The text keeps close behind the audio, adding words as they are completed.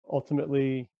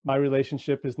Ultimately, my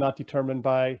relationship is not determined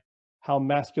by how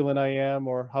masculine I am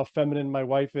or how feminine my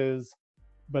wife is,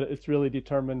 but it's really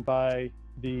determined by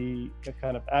the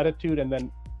kind of attitude and then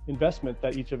investment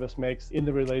that each of us makes in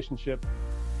the relationship.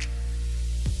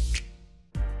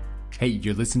 Hey,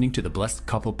 you're listening to the Blessed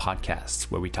Couple Podcast,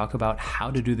 where we talk about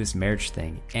how to do this marriage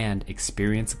thing and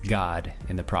experience God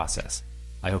in the process.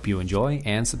 I hope you enjoy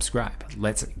and subscribe.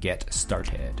 Let's get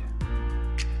started.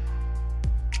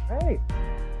 Hey,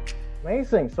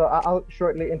 amazing. So I'll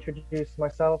shortly introduce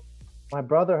myself. My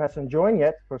brother hasn't joined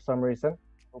yet for some reason.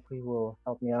 Hope he will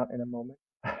help me out in a moment.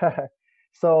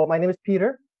 So my name is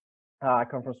Peter. I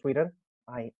come from Sweden.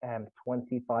 I am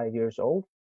 25 years old.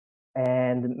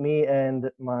 And me and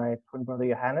my twin brother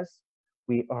Johannes,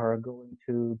 we are going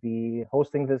to be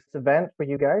hosting this event for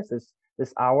you guys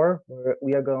this hour, where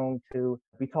we are going to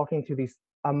be talking to these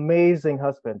amazing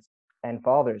husbands and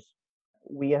fathers.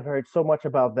 We have heard so much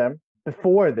about them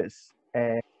before this,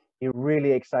 and we're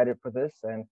really excited for this.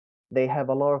 And they have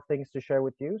a lot of things to share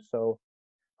with you. So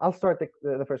I'll start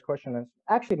the first question. And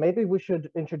actually, maybe we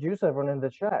should introduce everyone in the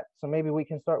chat. So maybe we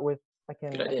can start with I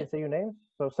can say your names.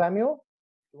 So Samuel.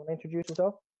 You want to introduce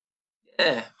yourself?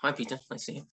 Yeah, hi Peter, nice to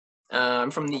see you. I'm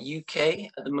from the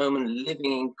UK at the moment, living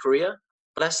in Korea.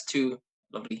 Blessed to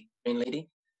lovely Korean lady,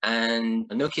 and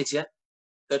no kids yet.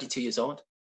 32 years old.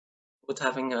 We're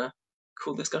having a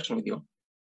cool discussion with you.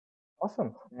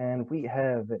 Awesome. And we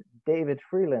have David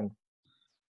Freeland.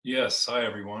 Yes, hi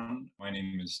everyone. My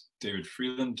name is David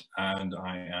Freeland, and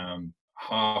I am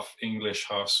half English,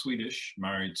 half Swedish,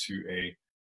 married to a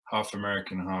half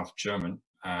American, half German.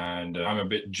 And I'm a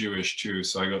bit Jewish too,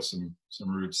 so I got some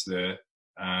roots there.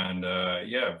 And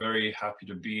very happy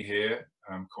to be here.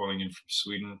 I'm calling in from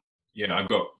Sweden. Yeah,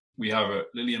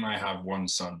 Lily and I have one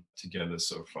son together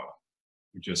so far.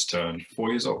 We just turned 4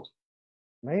 years old.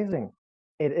 Amazing.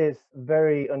 It is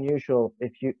very unusual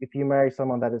if you marry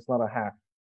someone that is not a half.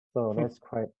 So that's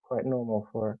quite normal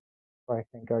for I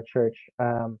think our church.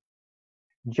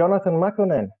 Jonathan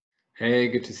Makkonen. Hey,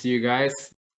 good to see you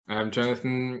guys. I'm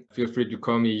Jonathan. Feel free to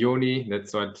call me Yoni.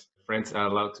 That's what friends are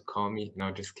allowed to call me. No,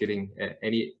 just kidding.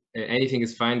 Anything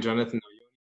is fine, Jonathan or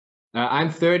Yoni. I'm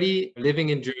 30, living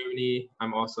in Germany.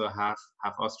 I'm also half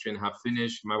Austrian, half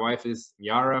Finnish. My wife is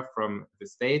Yara from the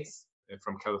States,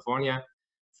 from California.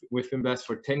 We've been blessed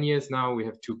for 10 years now. We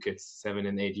have 2 kids, 7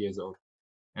 and 8 years old.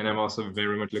 And I'm also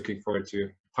very much looking forward to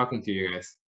talking to you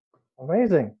guys.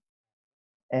 Amazing.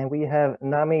 And we have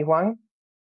Nami Huang.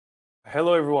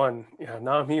 Hello, everyone. Yeah,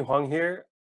 Nami Huang here.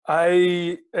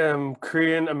 I am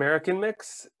Korean American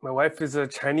mix. My wife is a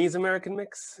Chinese American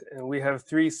mix, and we have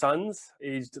 3 sons,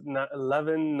 aged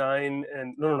 11, 9,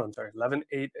 and 11,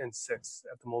 8, and 6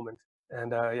 at the moment.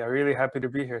 And really happy to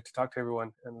be here to talk to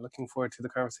everyone, and looking forward to the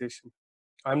conversation.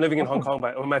 I'm living in Hong Kong,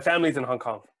 but my family's in Hong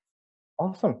Kong.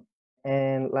 Awesome.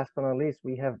 And last but not least,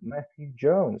 we have Matthew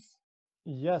Jones.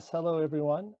 Yes, hello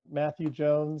everyone. Matthew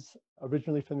Jones,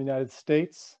 originally from the United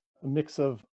States, a mix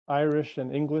of Irish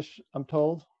and English, I'm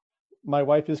told. My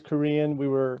wife is Korean. We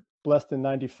were blessed in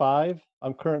 95.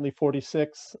 I'm currently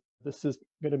 46. This is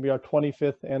going to be our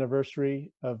 25th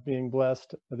anniversary of being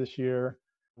blessed this year.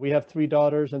 We have 3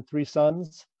 daughters and 3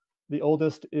 sons. The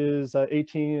oldest is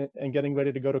 18 and getting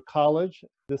ready to go to college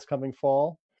this coming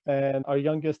fall. And our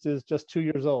youngest is just 2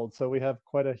 years old. So we have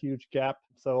quite a huge gap.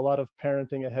 So a lot of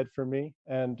parenting ahead for me.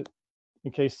 And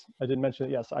in case I didn't mention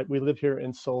it, yes, we live here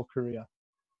in Seoul, Korea.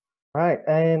 All right,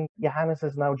 and Johannes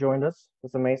has now joined us.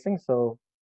 It's amazing. So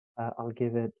I'll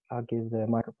give the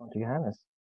microphone to Johannes.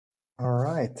 All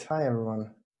right. Hi,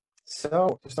 everyone.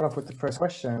 So to start off with the first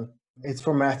question, it's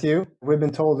for Matthew. We've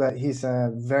been told that he's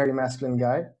a very masculine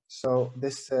guy. So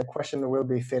this question will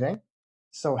be fitting.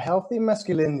 So healthy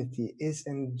masculinity is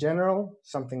in general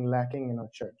something lacking in our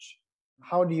church.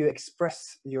 How do you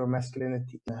express your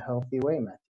masculinity in a healthy way,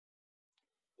 Matthew?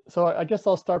 So I guess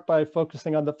I'll start by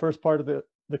focusing on the first part of the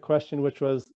question, which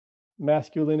was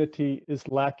masculinity is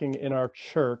lacking in our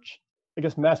church. I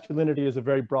guess masculinity is a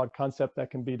very broad concept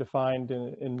that can be defined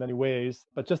in many ways.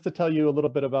 But just to tell you a little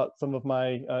bit about some of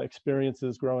my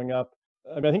experiences growing up,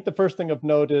 I think the first thing of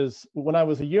note is when I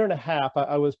was a year and a half,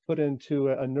 I was put into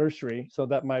a nursery so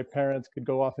that my parents could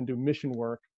go off and do mission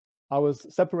work. I was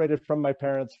separated from my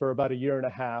parents for about a year and a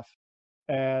half.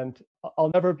 And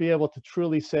I'll never be able to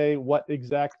truly say what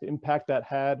exact impact that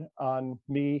had on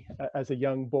me as a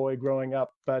young boy growing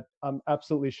up, but I'm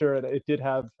absolutely sure that it did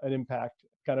have an impact,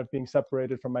 kind of being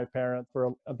separated from my parents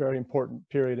for a very important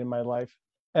period in my life.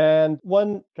 And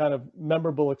one kind of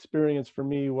memorable experience for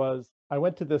me was I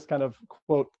went to this kind of,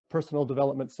 quote, personal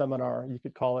development seminar, you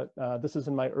could call it. This is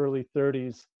in my early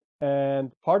 30s.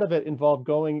 And part of it involved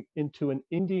going into an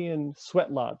Indian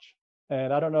sweat lodge.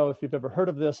 And I don't know if you've ever heard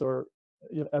of this or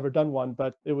you've ever done one,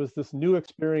 but it was this new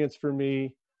experience for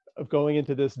me of going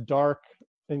into this dark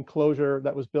enclosure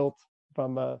that was built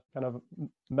from a kind of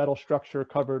metal structure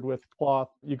covered with cloth.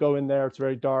 You go in there, it's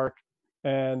very dark.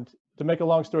 And to make a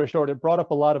long story short, it brought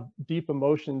up a lot of deep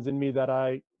emotions in me that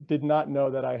I did not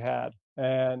know that I had.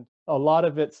 And a lot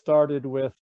of it started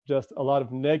with just a lot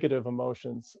of negative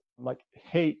emotions, like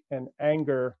hate and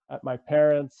anger at my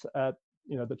parents, at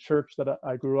the church that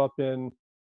I grew up in.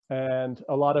 And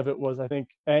a lot of it was, I think,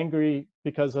 angry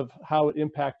because of how it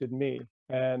impacted me,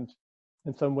 and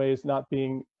in some ways not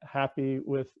being happy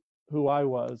with who I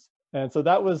was. And so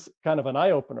that was kind of an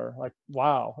eye-opener, like,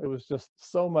 wow, it was just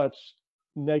so much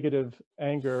negative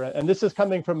anger. And this is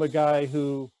coming from a guy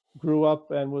who grew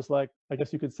up and was, like, I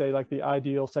guess you could say, like the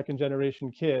ideal second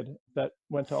generation kid that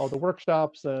went to all the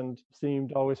workshops and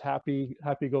seemed always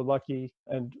happy-go-lucky,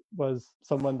 and was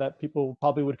someone that people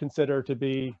probably would consider to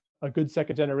be a good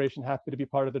second generation, happy to be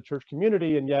part of the church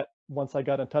community. And yet, once I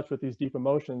got in touch with these deep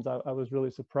emotions, I was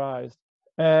really surprised.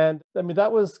 And I mean,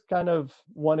 that was kind of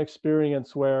one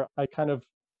experience where I kind of,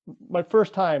 my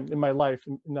first time in my life,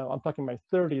 I'm talking my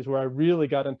 30s, where I really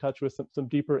got in touch with some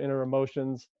deeper inner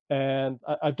emotions. And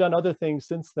I've done other things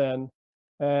since then.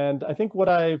 And I think what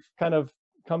I've kind of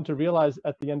come to realize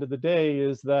at the end of the day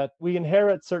is that we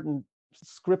inherit certain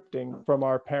scripting from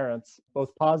our parents,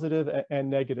 both positive and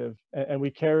negative, and we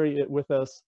carry it with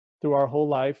us through our whole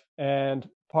life. And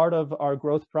part of our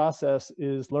growth process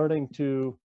is learning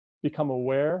to become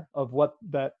aware of what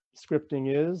that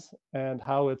scripting is and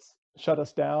how it's shut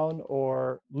us down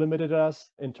or limited us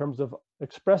in terms of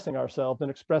expressing ourselves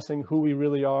and expressing who we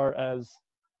really are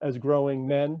as growing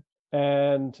men.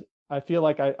 And I feel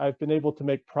like I've been able to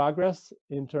make progress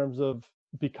in terms of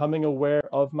becoming aware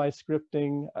of my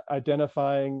scripting,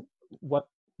 identifying what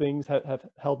things have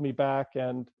held me back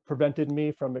and prevented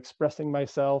me from expressing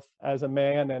myself as a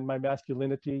man and my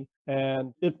masculinity.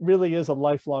 And it really is a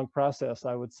lifelong process,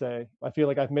 I would say. I feel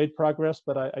like I've made progress,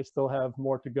 but I still have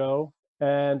more to go.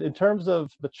 And in terms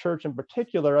of the church in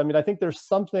particular, I mean, I think there's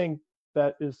something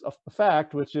that is a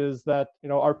fact, which is that,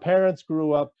 our parents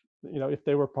grew up, if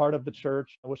they were part of the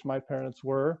church, which my parents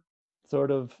were,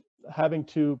 sort of having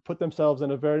to put themselves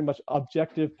in a very much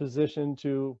objective position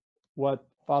to what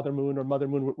Father Moon or Mother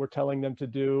Moon were telling them to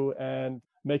do, and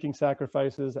making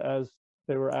sacrifices as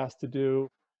they were asked to do.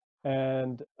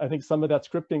 And I think some of that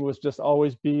scripting was just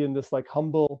always be in this like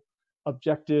humble,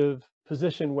 objective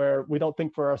position where we don't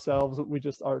think for ourselves, we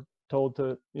just are told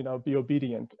to, be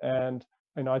obedient. And,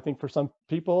 I think for some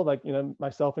people, like,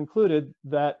 myself included,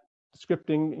 that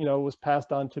scripting, was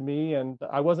passed on to me, and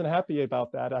I wasn't happy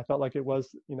about that. I felt like it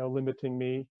was, limiting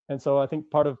me. And so I think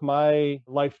part of my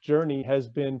life journey has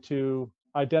been to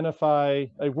identify,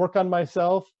 work on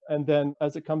myself. And then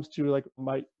as it comes to like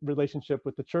my relationship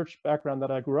with the church background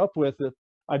that I grew up with,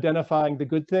 identifying the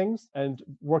good things and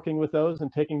working with those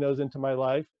and taking those into my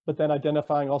life, but then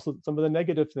identifying also some of the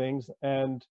negative things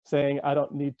and saying, I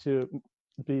don't need to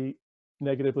be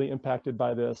negatively impacted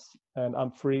by this, and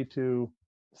I'm free to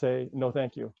say no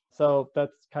thank you. So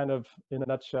that's kind of in a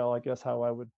nutshell, I guess, how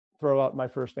I would throw out my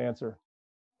first answer.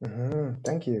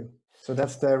 Thank you. So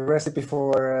that's the recipe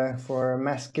for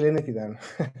masculinity then.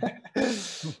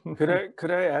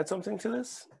 Could I add something to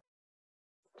this?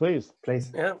 Please.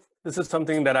 Yeah, this is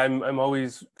something that I'm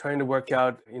always trying to work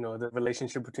out, the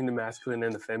relationship between the masculine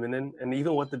and the feminine, and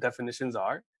even what the definitions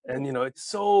are. And it's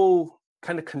so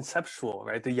kind of conceptual,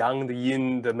 right? The yang, the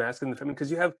yin, the masculine, the feminine,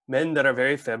 because you have men that are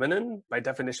very feminine by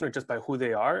definition, or just by who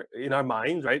they are in our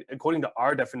minds, right? According to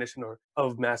our definition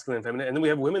of masculine and feminine. And then we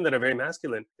have women that are very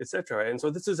masculine, etc. And so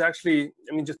this is actually,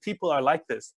 just people are like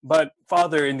this. But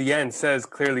Father, in the end, says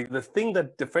clearly, the thing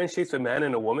that differentiates a man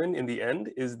and a woman in the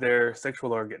end is their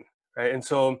sexual organ, right? And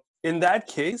so in that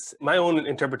case, my own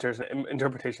interpretation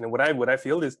and what I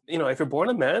feel is, if you're born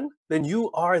a man, then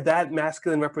you are that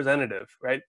masculine representative,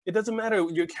 right? It doesn't matter.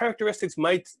 Your characteristics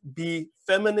might be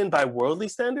feminine by worldly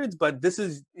standards, but this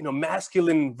is,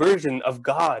 masculine version of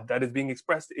God that is being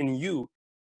expressed in you.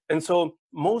 And so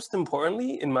most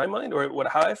importantly, in my mind, or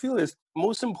how I feel is,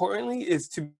 most importantly is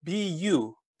to be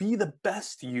you, be the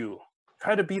best you.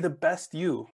 Try to be the best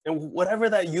you, and whatever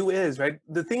that you is, right?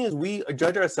 The thing is, we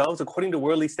judge ourselves according to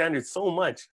worldly standards so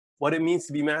much, what it means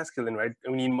to be masculine, right?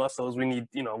 We need muscles, we need,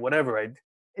 whatever, right?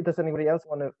 Does anybody else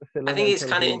want to fill in? I think it's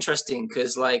kind of interesting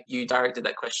because, like, you directed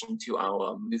that question to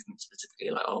our movement specifically,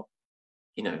 like,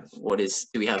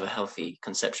 do we have a healthy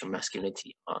conception of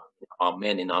masculinity? Are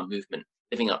men in our movement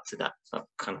living up to that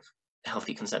kind of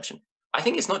healthy conception? I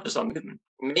think it's not just our movement.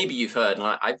 Maybe you've heard, and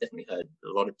I've definitely heard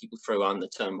a lot of people throw on the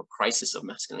term crisis of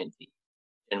masculinity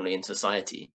generally in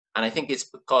society. And I think it's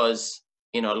because,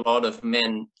 you know, a lot of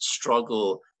men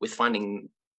struggle with finding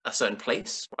a certain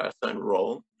place, or a certain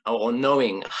role, or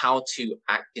knowing how to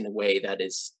act in a way that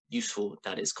is useful,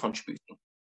 that is contributing.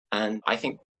 And I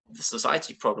think the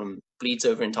society problem bleeds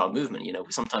over into our movement. You know,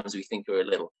 sometimes we think we're a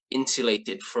little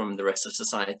insulated from the rest of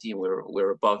society and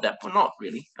we're above that, but not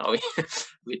really, are we?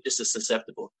 We're just as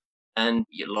susceptible. And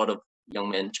a lot of young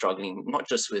men struggling, not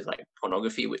just with like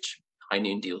pornography, which High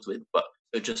Noon deals with, but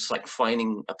just like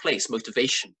finding a place,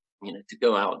 motivation, you know, to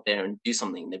go out there and do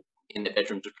something. In their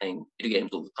bedrooms are playing video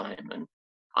games all the time, and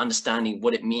understanding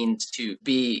what it means to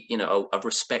be, you know, a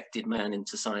respected man in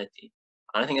society.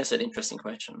 And I think that's an interesting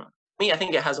question. For me, I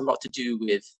think it has a lot to do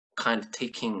with kind of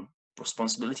taking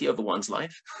responsibility over one's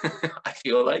life. I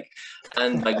feel like,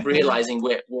 and like realizing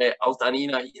where and you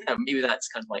know, maybe that's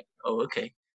kind of like, oh,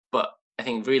 okay. But I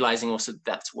think realizing also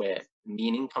that's where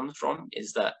meaning comes from,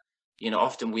 is that, you know,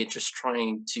 often we're just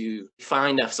trying to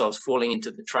find ourselves falling into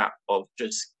the trap of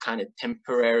just kind of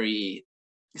temporary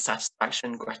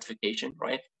satisfaction, gratification,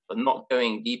 right? But not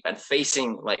going deep and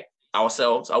facing like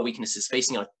ourselves, our weaknesses,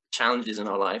 facing our challenges in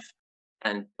our life,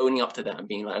 and owning up to that and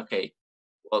being like, okay,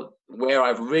 well, where I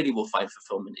really will find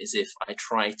fulfillment is if I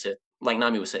try to, like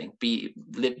Nami was saying,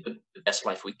 live the best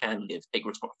life we can live, take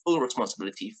full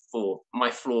responsibility for my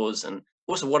flaws and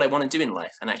also what I want to do in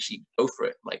life, and actually go for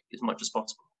it like as much as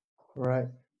possible. Right.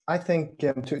 I think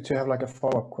to have like a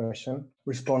follow-up question,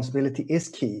 responsibility is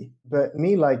key. But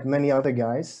me, like many other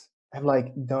guys, have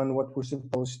like done what we're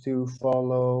supposed to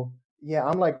follow. Yeah,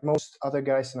 I'm like most other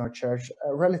guys in our church,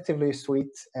 a relatively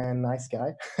sweet and nice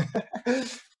guy.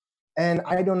 And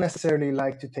I don't necessarily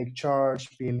like to take charge,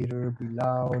 be a leader, be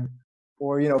loud,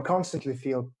 or, you know, constantly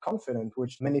feel confident,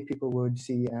 which many people would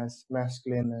see as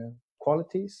masculine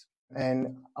qualities.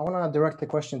 And I want to direct the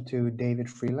question to David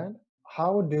Freeland.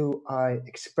 How do I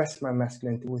express my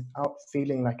masculinity without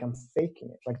feeling like I'm faking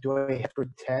it? Like, do I have to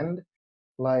pretend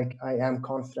like I am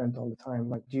confident all the time?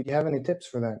 Like, do you have any tips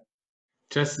for that?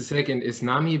 Just a second, is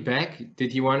Nami back?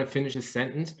 Did you want to finish a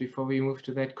sentence before we move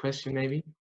to that question, maybe?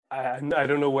 I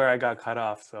don't know where I got cut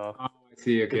off, so. Oh, I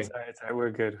see, okay. It's all right, we're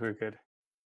good.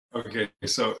 Okay,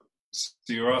 so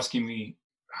you're asking me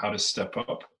how to step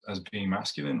up as being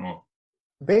masculine, or?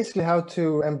 Basically, how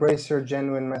to embrace your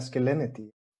genuine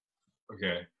masculinity.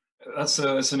 Okay, that's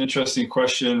an interesting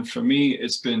question. For me,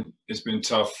 it's been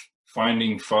tough.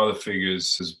 Finding father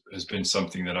figures has been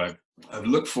something that I've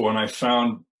looked for, and I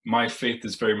found my faith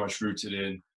is very much rooted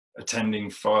in attending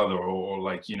father, or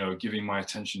like, you know, giving my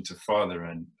attention to father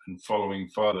and following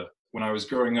father. When I was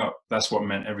growing up, that's what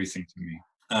meant everything to me.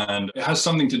 And it has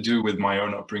something to do with my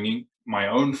own upbringing. My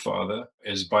own father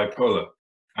is bipolar,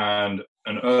 and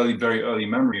an very early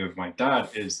memory of my dad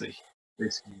is that he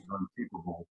basically was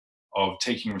incapable of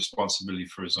taking responsibility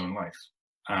for his own life.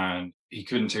 And he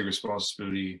couldn't take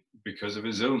responsibility because of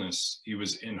his illness. He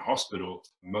was in hospital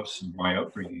most of my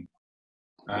upbringing.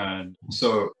 And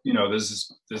so, you know,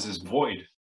 there's this void,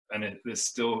 and it's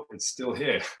still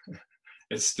here.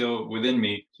 It's still within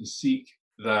me to seek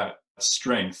that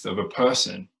strength of a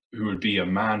person who would be a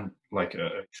man, like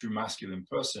a true masculine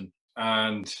person.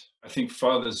 And I think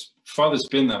father's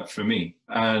been that for me.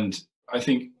 And I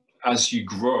think as you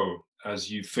grow,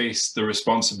 as you face the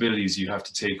responsibilities you have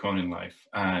to take on in life,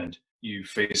 and you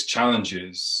face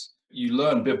challenges, you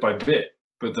learn bit by bit.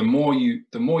 But the more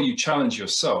you challenge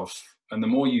yourself, and the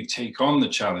more you take on the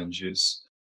challenges,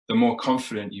 the more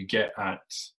confident you get at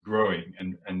growing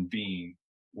and being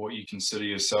what you consider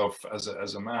yourself as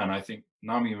a man. I think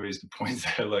Nami raised the point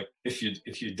there, like if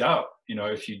you doubt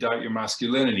your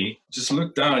masculinity, just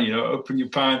look down, you know, open your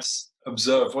pants,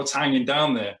 observe what's hanging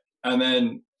down there, and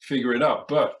then figure it out.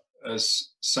 But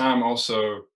as Sam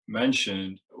also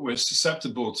mentioned, we're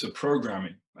susceptible to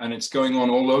programming, and it's going on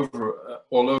all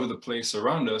over the place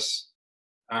around us.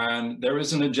 And there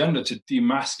is an agenda to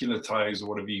demasculinize, or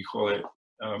whatever you call it,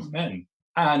 men.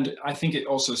 And I think it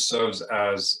also serves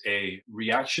as a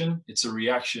reaction. It's a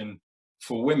reaction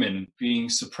for women being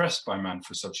suppressed by men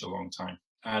for such a long time.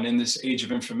 And in this age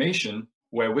of information,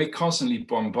 where we're constantly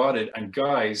bombarded, and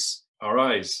guys, our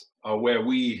eyes are where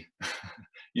we,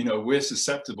 you know, we're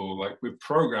susceptible, like we're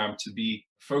programmed to be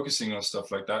focusing on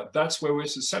stuff like that. That's where we're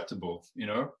susceptible, you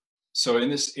know? So in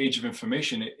this age of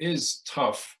information, it is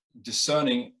tough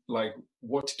discerning like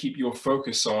what to keep your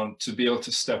focus on to be able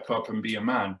to step up and be a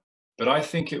man. But I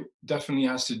think it definitely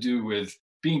has to do with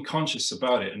being conscious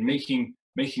about it and making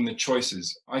the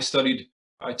choices. I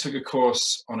took a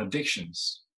course on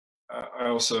addictions. I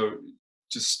also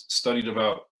just studied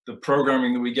about the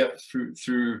programming that we get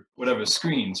through whatever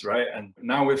screens, right? And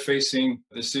now we're facing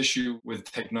this issue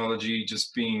with technology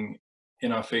just being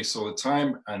in our face all the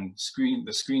time, and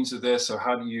the screens are there. So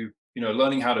how do you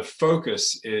learning how to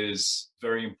focus is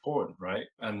very important, right?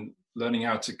 And learning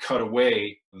how to cut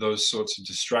away those sorts of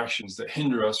distractions that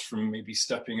hinder us from maybe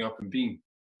stepping up and being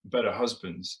better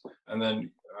husbands. And then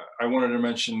I wanted to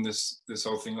mention this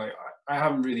whole thing, like I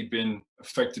haven't really been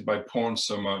affected by porn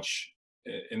so much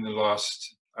in the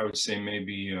last, I would say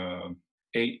maybe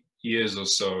 8 years or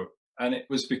so. And it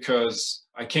was because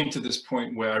I came to this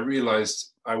point where I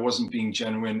realized I wasn't being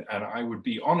genuine, and I would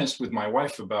be honest with my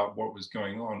wife about what was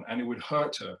going on, and it would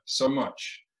hurt her so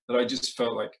much that I just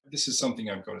felt like this is something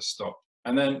I've got to stop.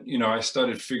 And then, I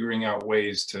started figuring out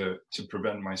ways to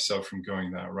prevent myself from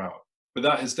going that route. But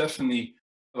that has definitely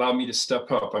allowed me to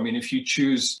step up. I mean, if you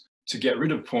choose to get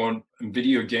rid of porn and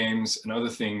video games and other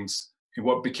things,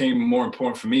 what became more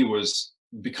important for me was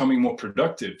becoming more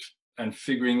productive and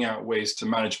figuring out ways to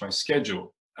manage my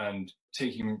schedule and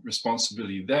taking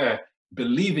responsibility there,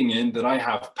 believing in that I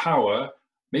have power,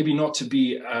 maybe not to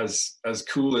be as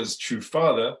cool as true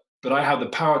father, but I have the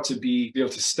power to be able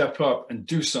to step up and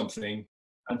do something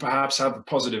and perhaps have a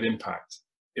positive impact,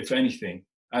 if anything.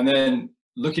 And then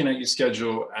looking at your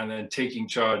schedule and then taking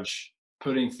charge,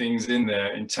 putting things in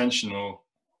there, intentional,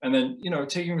 and then,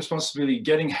 taking responsibility,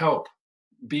 getting help,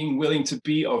 being willing to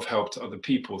be of help to other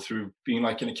people through being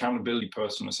like an accountability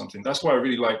person or something. That's why I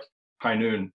really like High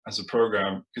Noon as a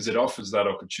program, because it offers that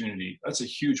opportunity. That's a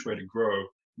huge way to grow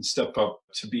and step up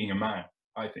to being a man,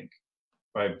 I think,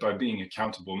 by being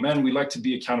accountable. Men, we like to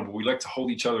be accountable. We like to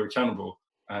hold each other accountable,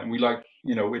 and we like,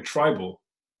 we're tribal.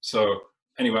 So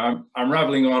anyway, I'm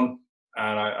rambling on,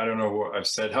 and I don't know what I've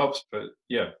said helps, but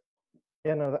yeah.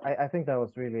 Yeah, no, I think that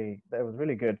was really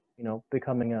good,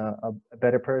 becoming a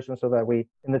better person so that we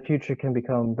in the future can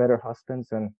become better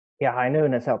husbands. And yeah, High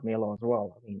Noon has helped me a lot as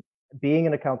well. I mean, being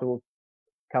an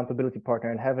accountability partner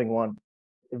and having one,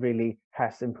 it really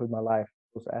has improved my life,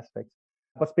 those aspects.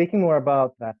 But speaking more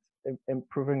about that,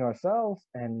 improving ourselves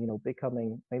and,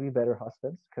 becoming maybe better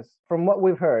husbands, because from what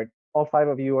we've heard, all 5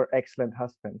 of you are excellent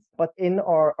husbands. But in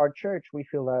our church, we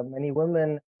feel that many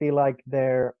women feel like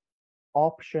their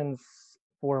options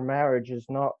for marriage is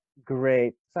not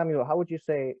great. Samuel, how would you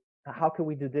say, how can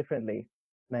we do differently,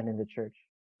 men in the church?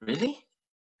 Really?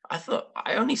 I thought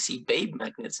I only see babe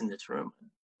magnets in this room.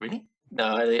 Really? No,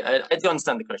 I do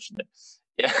understand the question.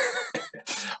 Yeah,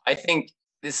 I think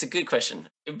this is a good question.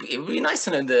 It would be nice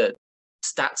to know the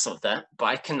stats of that, but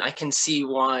I can see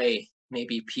why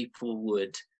maybe people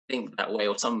would think that way,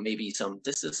 or some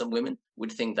women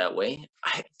would think that way.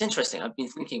 It's interesting. I've been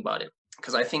thinking about it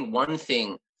because I think one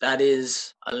thing that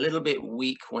is a little bit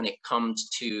weak when it comes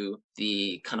to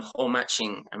the kind of whole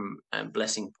matching and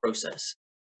blessing process.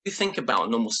 You think about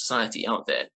normal society out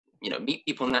there, meet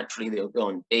people naturally, they'll go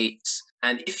on dates.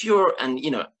 And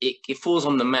it falls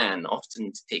on the man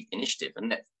often to take initiative.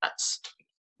 And that's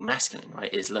masculine,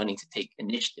 right? Is learning to take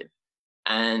initiative.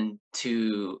 And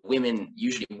to women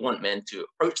usually want men to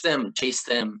approach them, chase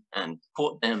them, and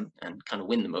court them, and kind of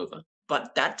win them over.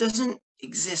 But that doesn't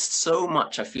exist so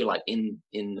much, I feel like, in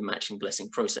the matching blessing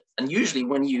process. And usually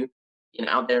when you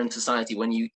out there in society,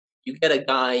 when you get a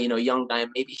guy, a young guy,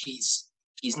 maybe he's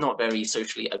not very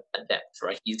socially adept,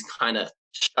 right? He's kind of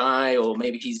shy, or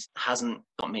maybe he hasn't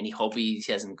got many hobbies,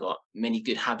 he hasn't got many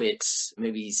good habits,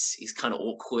 maybe he's kind of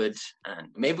awkward, and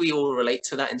maybe we all relate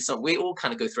to that we all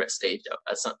kind of go through that stage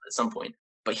at some point.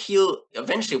 But he'll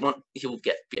eventually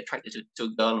be attracted to a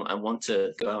girl and want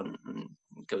to go out and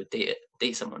go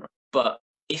date someone. But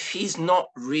if he's not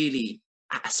really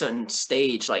at a certain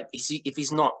stage, like if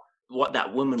he's not what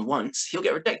that woman wants, he'll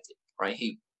get rejected, right?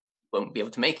 He won't be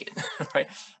able to make it, right?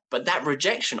 But that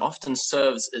rejection often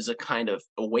serves as a kind of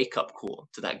a wake-up call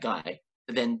to that guy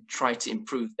to then try to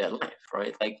improve their life,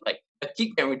 right? Like they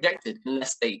keep getting rejected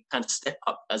unless they kind of step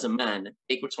up as a man and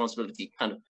take responsibility,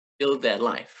 kind of build their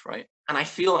life, right? And I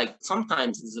feel like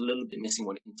sometimes there's a little bit missing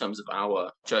one in terms of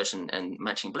our church and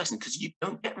matching blessing, because you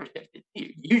don't get rejected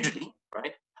usually,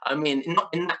 right? I mean,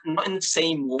 not in the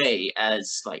same way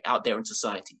as like out there in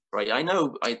society, right? I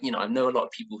know a lot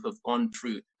of people who have gone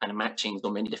through kind of matchings,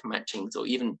 or many different matchings, or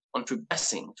even gone through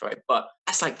blessings, right? But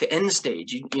that's like the end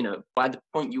stage. By the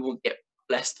point you will get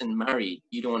blessed and married,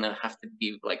 you don't want to have to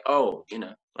be like, oh,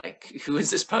 like, who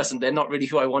is this person? They're not really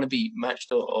who I want to be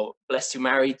matched or blessed to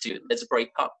marry to. Let's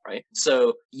break up, right?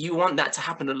 So you want that to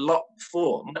happen a lot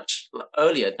before, much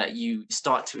earlier, that you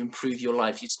start to improve your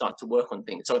life, you start to work on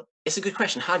things. So it's a good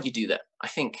question. How do you do that? I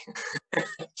think,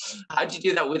 how do you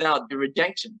do that without the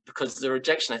rejection? Because the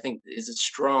rejection, I think, is a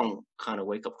strong kind of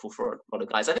wake up call for a lot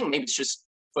of guys. I think maybe it's just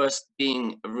first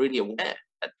being really aware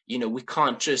that, you know, we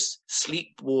can't just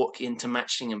sleepwalk into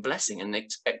matching and blessing and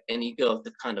expect any girl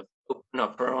to kind of open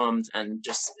up her arms and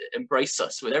just embrace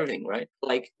us with everything, right?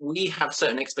 Like, we have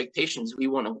certain expectations we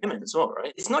want of women as well,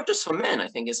 right? It's not just for men, I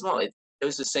think, as well. It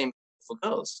goes the same for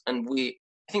girls. And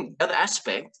I think the other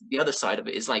aspect, the other side of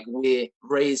it is like, we're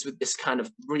raised with this kind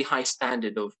of really high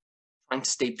standard of trying to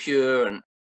stay pure and,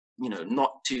 you know,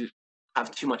 not to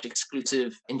have too much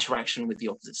exclusive interaction with the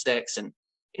opposite sex. And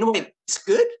in a way, it's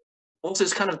good. Also,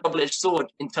 it's kind of a double-edged sword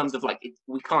in terms of like,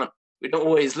 we don't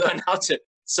always learn how to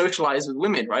socialize with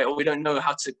women, right? Or we don't know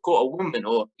how to court a woman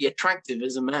or be attractive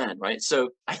as a man, right? So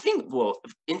I think, well,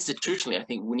 institutionally, I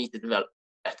think we need to develop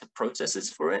better processes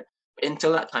for it. But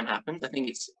until that time happens, I think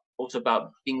it's also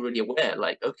about being really aware,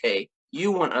 like, okay, we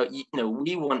want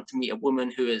to meet a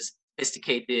woman who is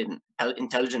sophisticated and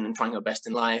intelligent and trying her best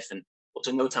in life, and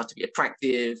also knows how to be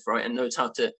attractive, right? And knows how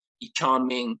to be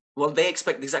charming. Well, they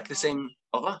expect exactly the same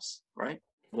of us, right?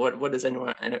 What does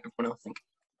everyone else think?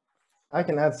 I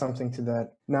can add something to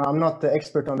that. Now, I'm not the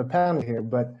expert on the panel here,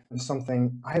 but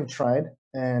something I've tried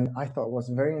and I thought was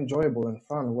very enjoyable and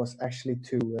fun was actually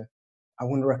I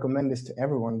wouldn't recommend this to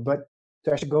everyone, but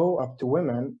to actually go up to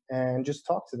women and just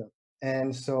talk to them.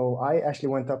 And so I actually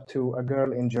went up to a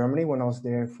girl in Germany when I was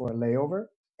there for a layover.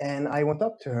 And I went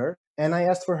up to her and I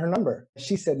asked for her number.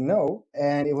 She said no.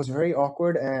 And it was very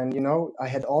awkward. And, you know, I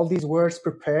had all these words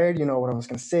prepared, you know, what I was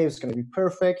going to say. It was going to be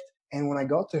perfect. And when I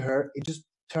got to her, it just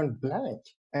turned blank.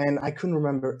 And I couldn't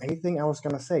remember anything I was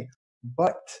going to say.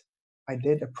 But I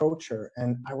did approach her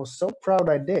and I was so proud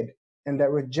I did. And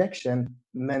that rejection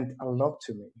meant a lot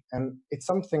to me. And it's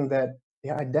something that,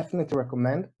 yeah, I definitely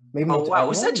recommend. Maybe oh, wow.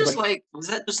 Was that just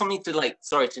something to like,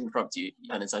 sorry to interrupt you,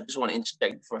 Johannes, I just want to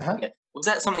interject before I forget. Was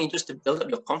that something just to build up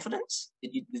your confidence?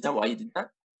 Is that why you did that?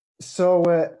 So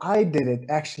I did it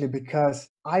actually because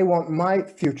I want my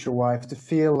future wife to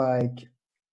feel like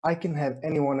I can have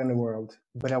anyone in the world,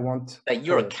 but I want that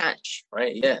you're her. A catch,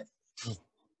 right? Yeah.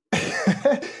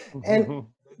 And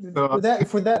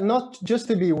for that, not just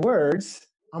to be words,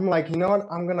 I'm like, you know what,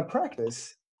 I'm going to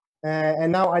practice.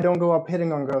 And now I don't go up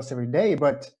hitting on girls every day,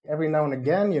 but every now and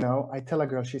again, you know, I tell a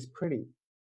girl she's pretty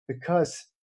because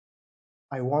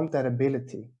I want that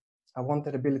ability. I want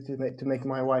that ability to make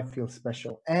my wife feel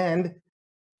special. And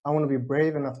I want to be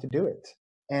brave enough to do it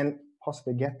and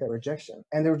possibly get that rejection.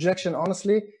 And the rejection,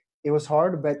 honestly, it was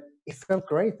hard, but it felt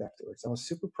great afterwards. I was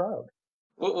super proud.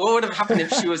 What would have happened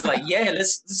if she was like, yeah,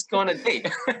 let's go on a date?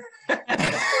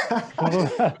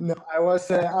 No, I was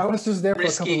just there for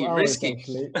a couple of hours,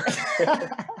 actually.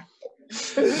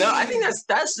 No, I think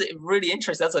that's really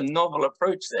interesting. That's a novel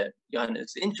approach there,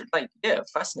 Johannes.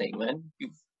 Fascinating, man.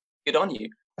 Good on you.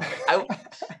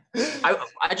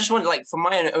 I just want to, like, from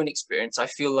my own experience, I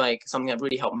feel like something that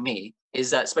really helped me is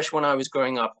that, especially when I was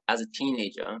growing up as a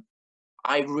teenager,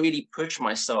 I really pushed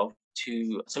myself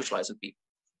to socialize with people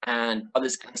and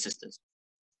brothers and sisters.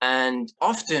 And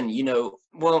often, you know,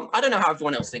 well, I don't know how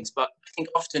everyone else thinks, but I think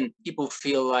often people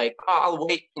feel like, oh, I'll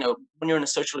wait, you know, when you're in a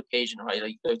social occasion, right?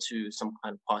 Like, you go to some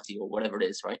kind of party or whatever it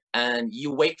is, right? And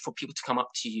you wait for people to come up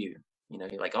to you. You know,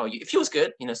 you're like, oh, it feels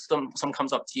good. You know, someone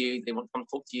comes up to you, they want to come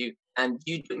talk to you. And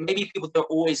maybe people don't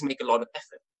always make a lot of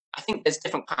effort. I think there's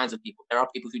different kinds of people. There are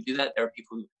people who do that. There are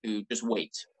people who just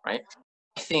wait, right?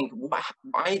 I think what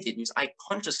I did was I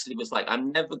consciously was like,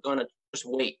 I'm never going to just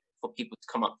wait for people to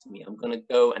come up to me. I'm going to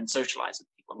go and socialize with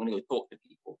people. I'm going to go talk to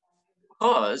people,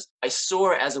 because I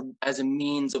saw it as a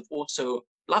means of also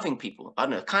loving people. I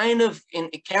don't know, kind of in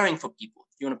caring for people,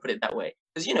 if you want to put it that way.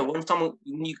 Because, you know, when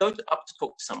you go up to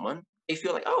talk to someone, they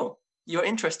feel like, oh, you're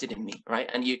interested in me, right?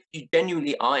 And you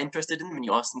genuinely are interested in them, and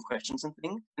you ask them questions and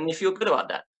things, and they feel good about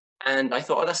that. And I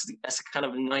thought, oh, that's kind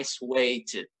of a nice way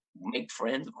to make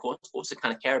friends, of course, also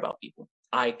kind of care about people.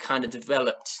 I kind of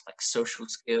developed like social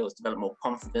skills, developed more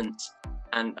confidence.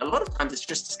 And a lot of times it's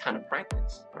just this kind of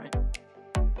practice, right?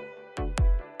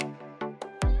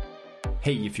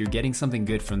 Hey, if you're getting something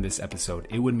good from this episode,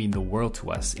 it would mean the world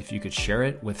to us if you could share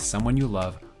it with someone you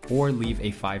love or leave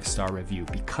a 5-star review,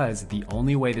 because the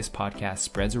only way this podcast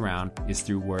spreads around is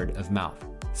through word of mouth.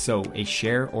 So a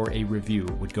share or a review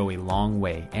would go a long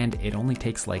way, and it only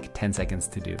takes like 10 seconds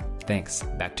to do. Thanks.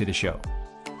 Back to the show.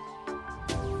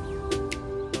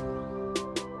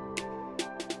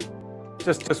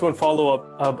 Just one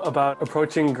follow-up about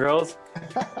approaching girls.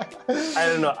 I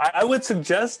don't know. I would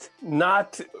suggest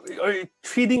not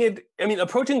treating it. I mean,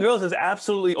 approaching girls is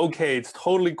absolutely okay. It's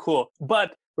totally cool.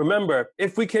 But remember,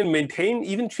 if we can maintain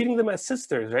even treating them as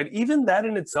sisters, right? Even that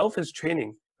in itself is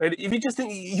training, right? If you just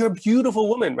think you're a beautiful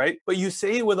woman, right? But you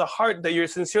say it with a heart that you're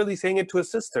sincerely saying it to a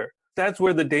sister. That's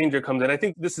where the danger comes in. I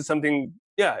think this is something,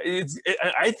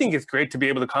 I think it's great to be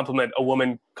able to compliment a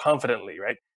woman confidently,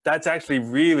 right? That's actually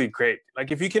really great.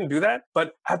 Like if you can do that,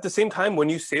 but at the same time, when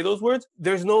you say those words,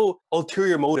 there's no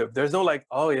ulterior motive. There's no like,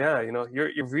 oh yeah,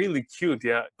 you're really cute,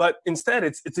 yeah. But instead,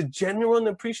 it's a genuine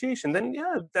appreciation. Then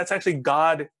yeah, that's actually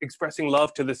God expressing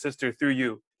love to the sister through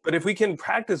you. But if we can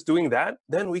practice doing that,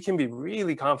 then we can be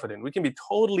really confident. We can be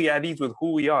totally at ease with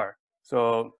who we are.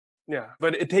 So yeah,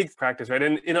 but it takes practice, right?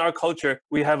 And in our culture,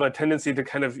 we have a tendency to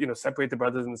kind of, separate the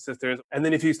brothers and the sisters. And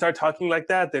then if you start talking like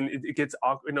that, then it gets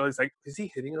awkward. It's like, is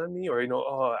he hitting on me? Or,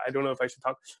 oh, I don't know if I should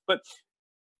talk. But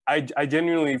I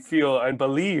genuinely feel and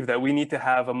believe that we need to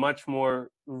have a much more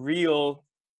real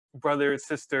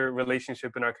brother-sister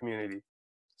relationship in our community.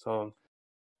 So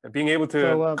being able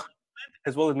to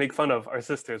as well as make fun of our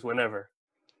sisters whenever.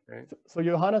 Right? So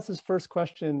Johannes's first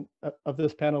question of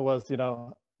this panel was,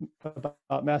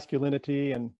 about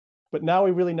masculinity, but now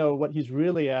we really know what he's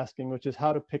really asking, which is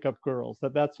how to pick up girls.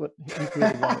 That's what he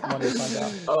really wanted to find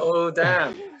out. Oh,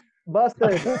 damn.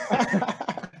 Busted.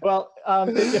 Well,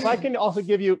 if I can also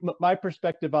give you my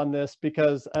perspective on this,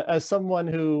 because as someone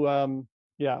who,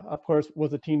 of course,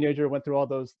 was a teenager, went through all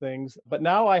those things, but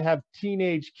now I have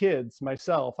teenage kids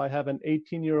myself. I have an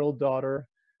 18-year-old daughter,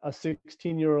 a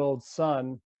 16-year-old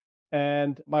son,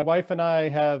 and my wife and I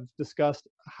have discussed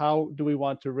how do we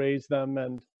want to raise them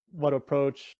and what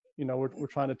approach, we're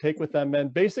trying to take with them.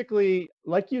 And basically,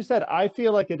 like you said, I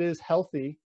feel like it is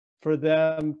healthy for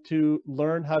them to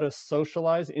learn how to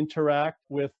socialize, interact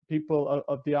with people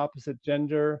of the opposite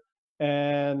gender,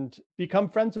 and become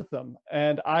friends with them.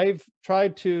 And I've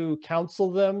tried to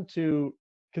counsel them to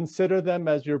consider them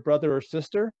as your brother or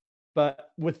sister. But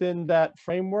within that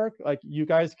framework, like, you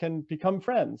guys can become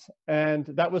friends. And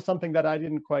that was something that I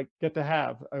didn't quite get to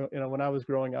have, when I was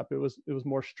growing up. It was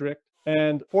more strict.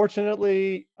 And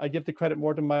fortunately, I give the credit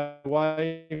more to my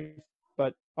wife,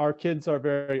 but our kids are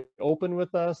very open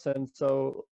with us. And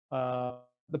so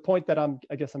the point that I'm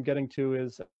getting to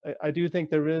is I do think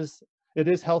it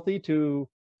is healthy to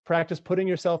practice putting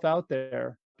yourself out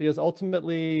there, because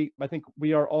ultimately, I think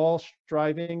we are all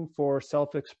striving for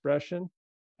self-expression,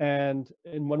 and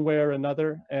in one way or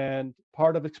another. And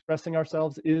part of expressing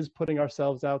ourselves is putting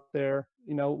ourselves out there.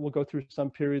 We'll go through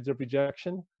some periods of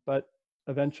rejection, but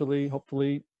eventually,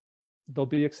 hopefully, there'll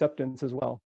be acceptance as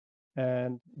well.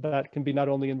 And that can be not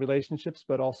only in relationships,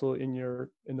 but also in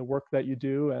the work that you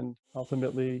do, and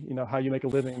ultimately, how you make a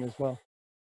living as well.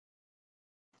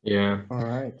 Yeah. All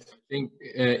right. I think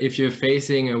if you're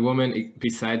facing a woman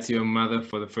besides your mother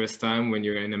for the first time when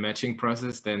you're in a matching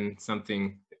process, then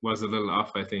something was a little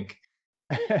off, I think.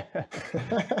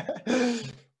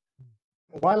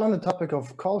 While on the topic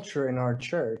of culture in our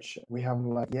church, we have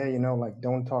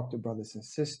don't talk to brothers and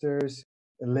sisters,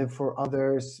 live for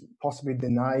others, possibly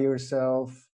deny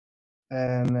yourself.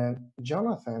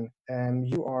 Jonathan,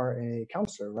 you are a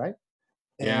counselor, right?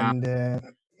 Yeah.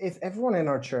 And if everyone in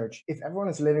our church, if everyone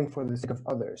is living for the sake of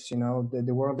others,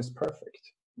 the world is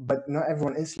perfect, but not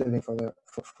everyone is living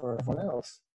for everyone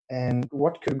else. And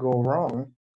what could go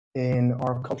wrong in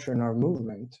our culture, in our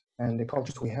movement, and the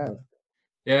cultures we have?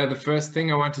 Yeah, the first thing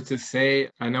I wanted to say,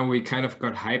 I know we kind of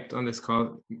got hyped on this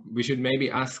call. We should maybe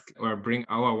ask or bring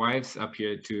our wives up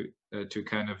here to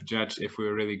kind of judge if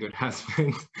we're a really good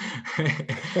husband.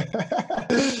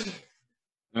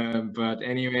 But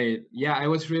anyway, yeah, I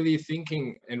was really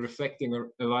thinking and reflecting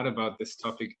a lot about this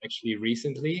topic actually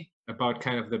recently, about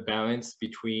kind of the balance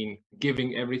between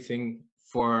giving everything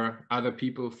for other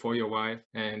people, for your wife,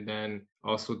 and then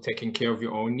also taking care of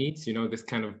your own needs, this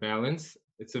kind of balance.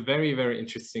 It's a very, very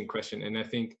interesting question. And I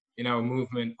think in our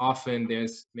movement, often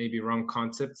there's maybe wrong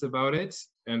concepts about it.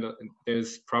 And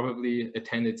there's probably a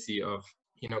tendency of,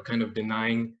 kind of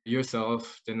denying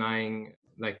yourself, denying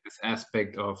like this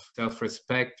aspect of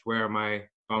self-respect. Where are my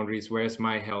boundaries? Where's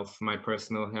my health, my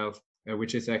personal health,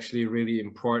 which is actually a really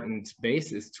important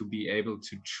basis to be able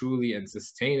to truly and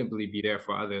sustainably be there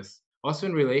for others. Also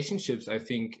in relationships, I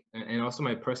think, and also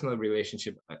my personal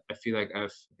relationship, I feel like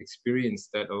I've experienced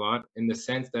that a lot, in the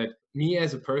sense that me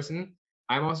as a person,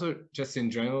 I'm also just in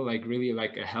general, like really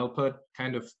like a helper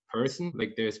kind of person.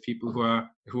 Like there's people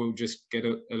who just get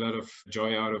a lot of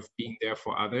joy out of being there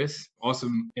for others. Also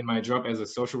in my job as a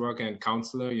social worker and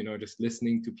counselor, just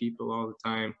listening to people all the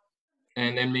time.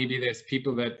 And then maybe there's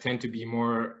people that tend to be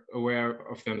more aware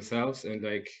of themselves and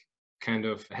like kind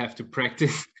of have to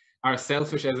practice are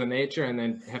selfish as a nature and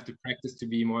then have to practice to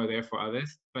be more there for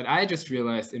others. But I just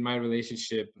realized in my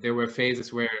relationship, there were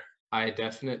phases where I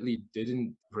definitely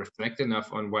didn't reflect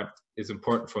enough on what is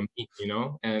important for me,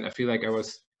 and I feel like I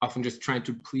was often just trying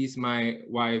to please my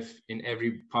wife in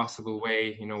every possible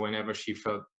way, whenever she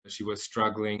felt she was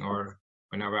struggling or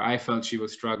whenever I felt she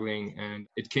was struggling. And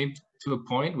it came to a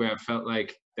point where I felt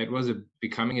like that was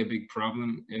becoming a big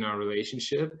problem in our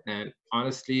relationship. And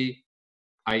honestly,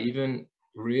 I even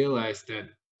realized that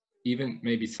even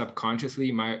maybe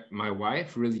subconsciously, my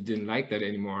wife really didn't like that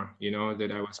anymore.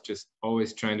 That I was just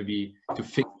always trying to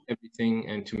fix everything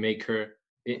and to make her.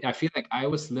 I feel like I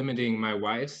was limiting my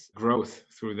wife's growth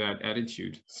through that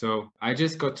attitude. So I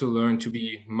just got to learn to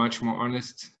be much more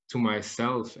honest to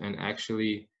myself and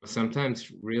actually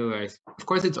sometimes realize, of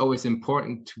course, it's always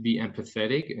important to be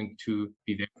empathetic and to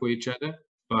be there for each other.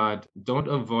 But don't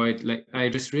avoid, like, I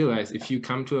just realized if you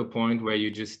come to a point where you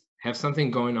just have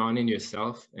something going on in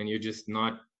yourself and you're just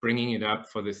not bringing it up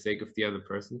for the sake of the other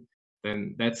person,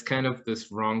 then that's kind of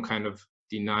this wrong kind of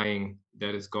denying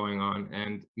that is going on.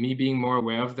 And me being more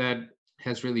aware of that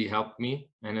has really helped me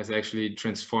and has actually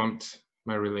transformed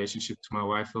my relationship to my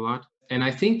wife a lot. And I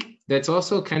think that's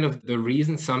also kind of the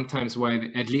reason sometimes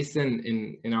why, at least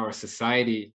in our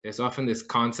society, there's often this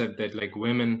concept that like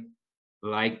women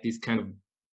like these kind of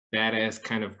badass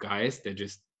kind of guys that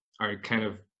just are kind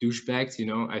of douchebags.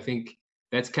 I think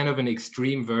that's kind of an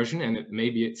extreme version, and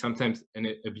maybe it's sometimes an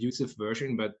abusive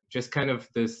version, but just kind of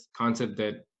this concept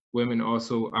that women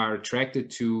also are attracted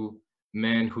to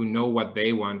men who know what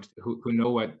they want, who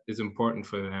know what is important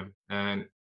for them. And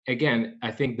again,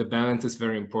 I think the balance is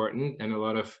very important, and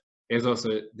there's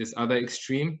also this other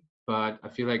extreme, but I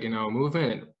feel like in our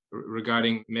movement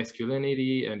regarding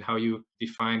masculinity and how you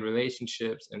define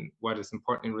relationships and what is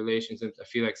important in relationships, I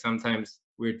feel like sometimes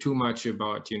we're too much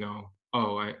about,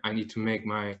 I need to make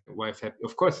my wife happy.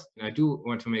 Of course, I do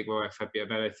want to make my wife happy,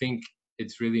 but I think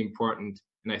it's really important.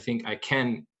 And I think I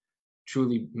can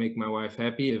truly make my wife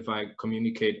happy if I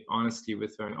communicate honestly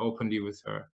with her and openly with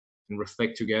her and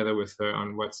reflect together with her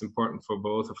on what's important for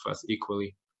both of us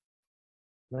equally.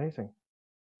 Amazing.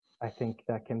 I think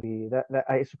that can be that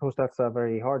I suppose that's a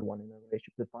very hard one in a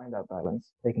relationship, to find that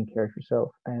balance, taking care of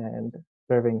yourself and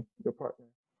serving your partner.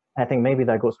 I think maybe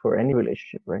that goes for any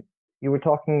relationship, right? You were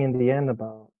talking in the end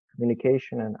about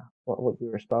communication and what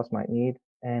your spouse might need.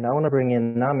 And I want to bring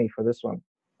in Nami for this one.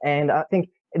 And I think,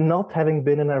 not having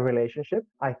been in a relationship,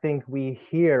 I think we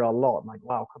hear a lot like,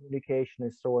 wow, communication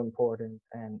is so important.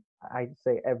 And I'd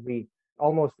say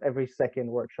almost every second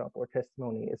workshop or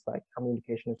testimony is like,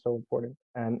 communication is so important.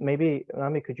 And maybe,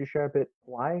 Nami, could you share a bit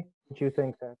why do you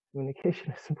think that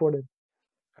communication is important?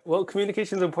 Well,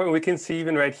 communication is important. We can see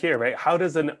even right here, right? How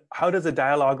does a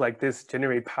dialogue like this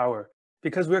generate power?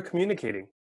 Because we're communicating.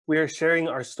 We are sharing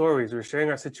our stories. We're sharing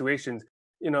our situations.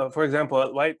 For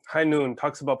example, White High Noon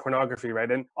talks about pornography, right?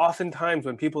 And oftentimes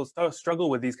when people struggle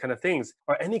with these kind of things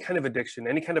or any kind of addiction,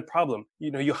 any kind of problem,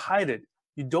 you hide it.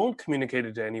 You don't communicate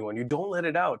it to anyone. You don't let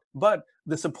it out. But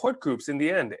the support groups in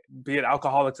the end, be it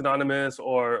Alcoholics Anonymous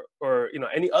or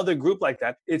any other group like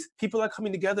that, it's people are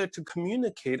coming together to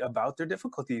communicate about their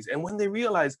difficulties. And when they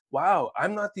realize, wow,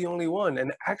 I'm not the only one,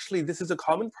 and actually this is a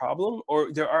common problem,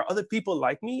 or there are other people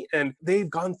like me and they've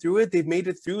gone through it, they've made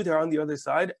it through, they're on the other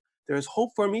side, there's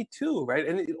hope for me too, right?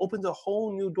 And it opens a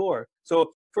whole new door.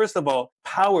 So first of all,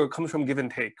 power comes from give and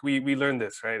take. We learned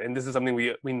this, right? And this is something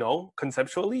we know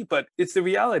conceptually, but it's the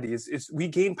reality. It's we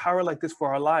gain power like this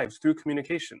for our lives through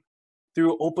communication,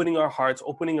 through opening our hearts,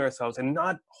 opening ourselves, and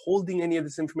not holding any of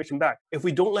this information back. If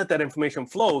we don't let that information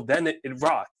flow, then it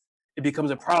rots. It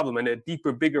becomes a problem, and a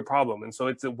deeper, bigger problem. And so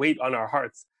it's a weight on our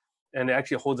hearts, and it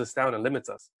actually holds us down and limits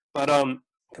us. But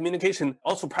communication,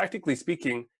 also practically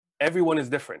speaking, everyone is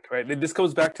different, right? This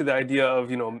goes back to the idea of,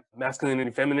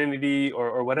 masculinity, femininity,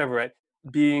 or whatever, right?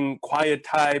 Being quiet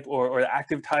type or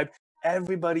active type.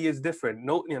 Everybody is different.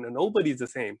 Nobody's the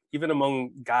same, even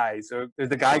among guys. Or there's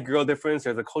the guy-girl difference,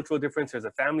 there's a cultural difference, there's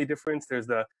a family difference, there's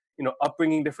the,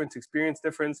 upbringing difference, experience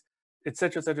difference, et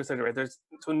cetera, right?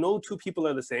 So no two people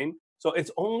are the same. So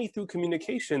it's only through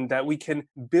communication that we can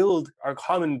build our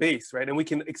common base, right? And we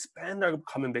can expand our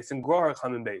common base and grow our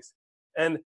common base.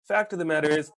 And fact of the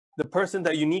matter is, the person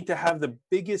that you need to have the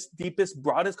biggest, deepest,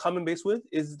 broadest common base with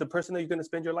is the person that you're going to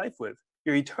spend your life with,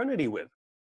 your eternity with,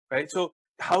 right? So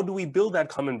how do we build that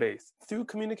common base? Through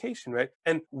communication, right?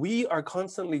 And we are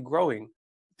constantly growing.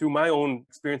 Through my own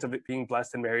experience of it being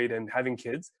blessed and married and having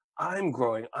kids, I'm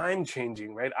growing, I'm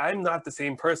changing, right? I'm not the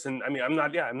same person. I'm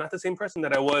not the same person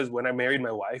that I was when I married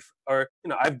my wife. Or,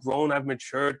 I've grown, I've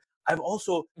matured. I've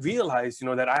also realized,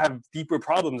 that I have deeper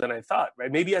problems than I thought,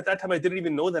 right? Maybe at that time I didn't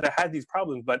even know that I had these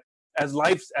problems, but as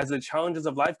the challenges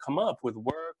of life come up with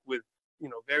work, with,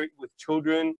 with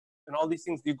children and all these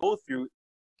things you go through,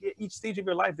 each stage of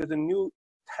your life, there's a new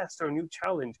test or a new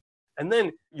challenge. And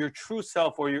then your true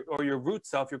self or your root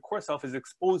self, your core self is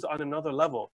exposed on another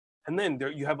level. And then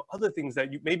you have other things that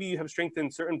maybe you have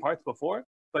strengthened certain parts before,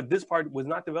 But this part was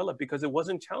not developed because it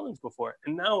wasn't challenged before.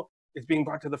 And now it's being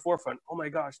brought to the forefront. Oh my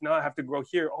gosh, now I have to grow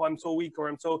here. Oh, I'm so weak, or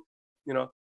I'm so,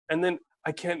 and then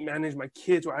I can't manage my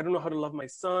kids, or I don't know how to love my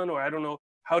son, or I don't know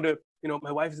how to,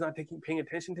 my wife is not paying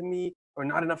attention to me, or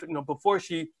not enough. Before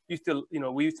she used to,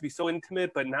 we used to be so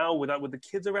intimate, but now with the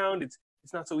kids around, it's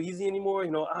not so easy anymore.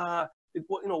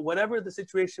 Whatever the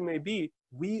situation may be,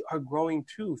 we are growing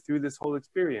too through this whole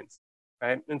experience,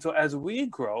 right? And so as we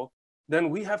grow, then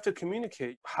we have to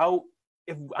communicate how,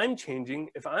 if I'm changing,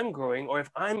 if I'm growing, or if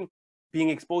I'm being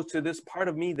exposed to this part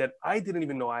of me that I didn't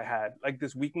even know I had, like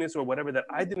this weakness or whatever that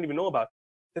I didn't even know about,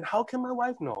 then how can my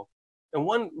wife know? And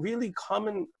one really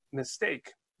common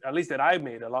mistake, at least that I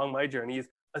made along my journey, is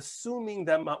assuming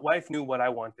that my wife knew what I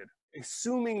wanted,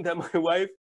 assuming that my wife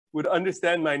would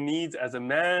understand my needs as a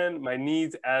man, my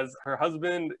needs as her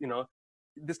husband.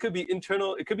 This could be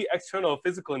internal, it could be external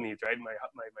physical needs, right? My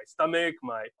stomach,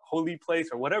 my holy place,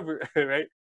 or whatever, right?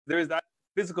 There's that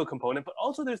physical component, but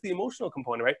also there's the emotional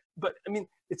component, right? But I mean,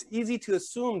 it's easy to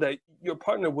assume that your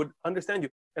partner would understand you.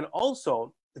 And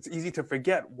also, it's easy to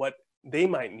forget what they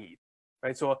might need,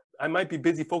 right? So I might be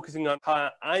busy focusing on how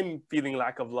I'm feeling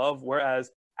lack of love,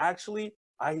 whereas actually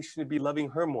I should be loving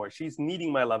her more. She's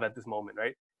needing my love at this moment,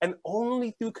 right? And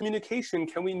only through communication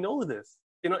can we know this.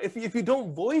 If you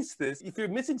don't voice this, if you're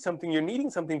missing something, you're needing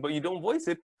something, but you don't voice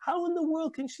it, how in the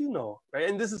world can she know, right?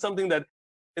 And this is something that,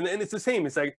 and it's the same.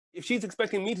 It's like, if she's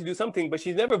expecting me to do something, but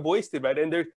she's never voiced it, right?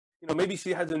 And there, maybe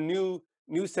she has a new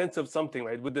sense of something,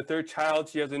 right? With the third child,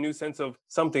 she has a new sense of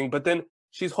something, but then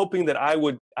she's hoping that I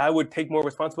would take more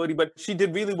responsibility, but she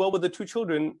did really well with the two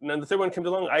children. And then the third one came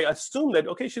along. I assume that,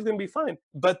 okay, she's going to be fine.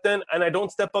 But then, and I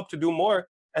don't step up to do more.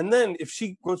 And then if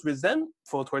she grows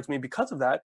resentful towards me because of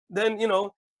that, then,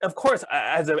 of course,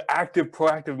 as an active,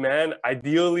 proactive man,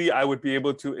 ideally, I would be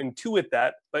able to intuit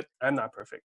that, but I'm not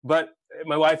perfect. But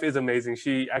my wife is amazing.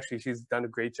 She's done a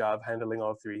great job handling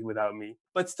all three without me.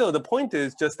 But still, the point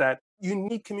is just that you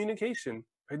need communication,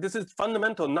 right? This is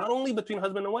fundamental, not only between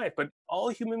husband and wife, but all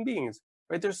human beings,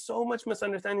 right? There's so much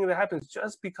misunderstanding that happens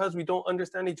just because we don't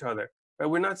understand each other, right?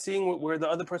 We're not seeing where the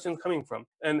other person is coming from.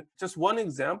 And just one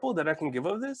example that I can give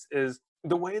of this is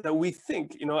the way that we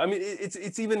think.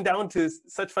 It's even down to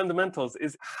such fundamentals,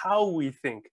 is how we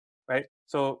think, right?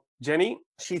 So Jenny,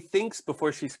 she thinks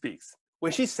before she speaks.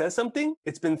 When she says something,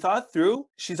 it's been thought through.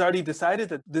 She's already decided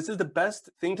that this is the best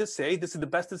thing to say. This is the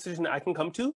best decision I can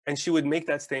come to. And she would make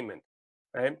that statement,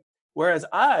 right? Whereas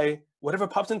whatever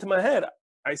pops into my head,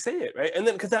 I say it, right? And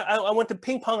then, because I want to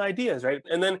ping pong ideas, right?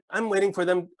 And then I'm waiting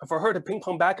for her to ping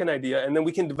pong back an idea, and then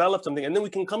we can develop something, and then we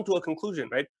can come to a conclusion,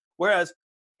 right? Whereas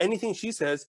anything she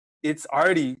says, it's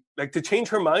already, like, to change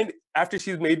her mind after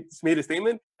she's made a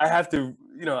statement, I have to,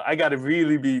 I got to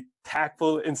really be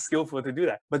tactful and skillful to do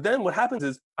that. But then what happens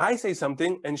is I say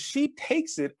something and she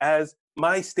takes it as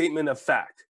my statement of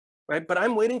fact, right? But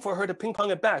I'm waiting for her to ping pong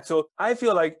it back. So I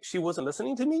feel like she wasn't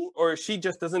listening to me, or she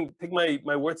just doesn't take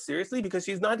my words seriously because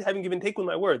she's not having give and take with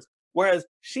my words. Whereas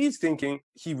she's thinking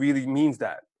he really means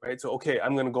that, right? So, okay,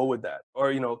 I'm going to go with that.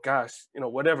 Or,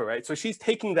 whatever, right? So she's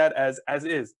taking that as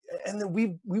is. And then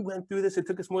we went through this. It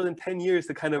took us more than 10 years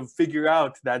to kind of figure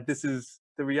out that this is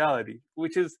the reality,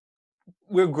 which is,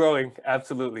 we're growing,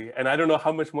 absolutely. And I don't know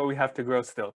how much more we have to grow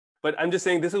still. But I'm just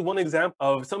saying, this is one example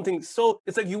of something so,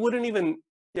 it's like you wouldn't even,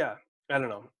 I don't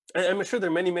know. I'm sure there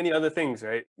are many, many other things,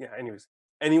 right? Yeah, anyways.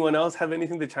 Anyone else have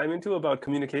anything to chime into about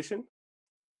communication?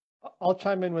 I'll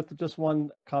chime in with just one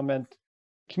comment.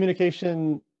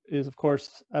 Communication is, of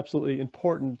course, absolutely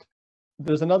important.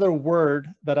 There's another word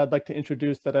that I'd like to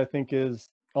introduce that I think is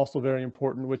also very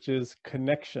important, which is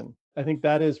connection. I think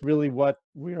that is really what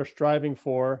we are striving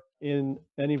for in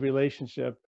any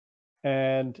relationship.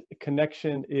 And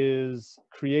connection is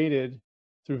created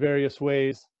through various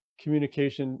ways,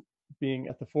 communication being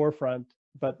at the forefront,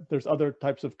 but there's other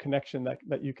types of connection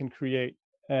that you can create.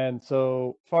 And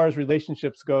so as far as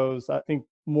relationships goes, I think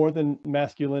more than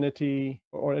masculinity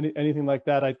or anything like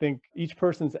that, I think each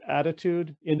person's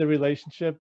attitude in the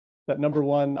relationship, that number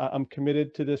one, I'm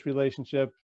committed to this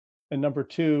relationship. And number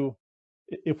two,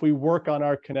 if we work on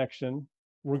our connection,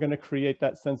 we're going to create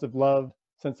that sense of love,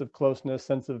 sense of closeness,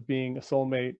 sense of being a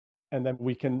soulmate, and then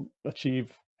we can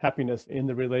achieve happiness in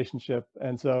the relationship.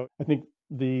 And so I think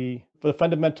the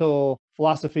fundamental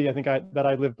philosophy that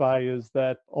I live by is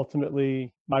that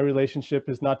ultimately my relationship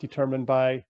is not determined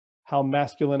by how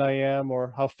masculine I am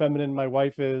or how feminine my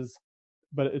wife is,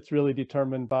 but it's really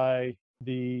determined by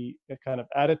the kind of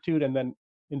attitude and then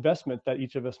investment that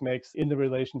each of us makes in the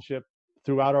relationship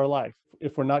throughout our life.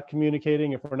 If we're not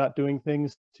communicating, if we're not doing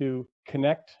things to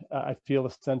connect, I feel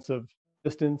a sense of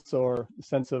distance or a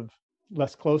sense of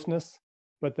less closeness.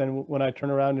 But then when I turn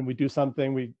around and we do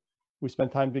something, we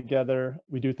spend time together,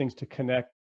 we do things to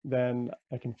connect, then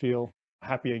I can feel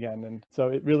happy again. And so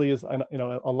it really is,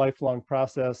 a lifelong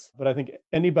process. But I think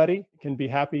anybody can be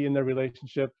happy in their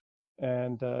relationship,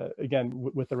 and again,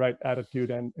 with the right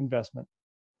attitude and investment.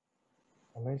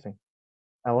 Amazing.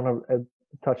 I want to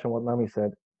touch on what Nami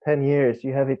said. 10 years,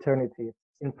 you have eternity. It's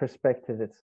in perspective,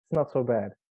 it's not so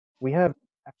bad. We have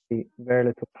actually very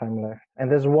little time left.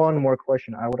 And there's one more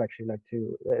question I would actually like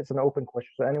to, it's an open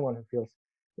question. So anyone who feels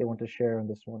they want to share on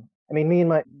this one. I mean, me and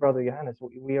my brother Johannes,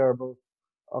 we are both,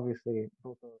 obviously,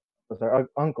 both of us are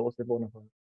uncles, if one of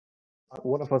us.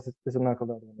 One of us is an uncle,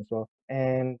 the other one as well.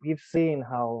 And we've seen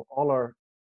how all our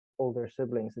older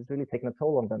siblings, it's really taken a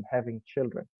toll on them having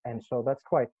children. And so that's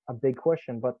quite a big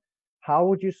question. But how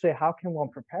would you say, how can one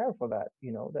prepare for that?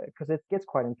 Because it gets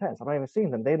quite intense. I've not even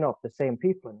seen them. They're not the same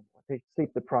people anymore. They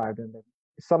sleep deprived, and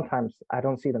sometimes I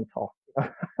don't see them talk.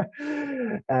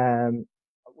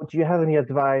 Do you have any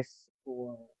advice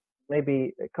for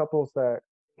maybe couples that are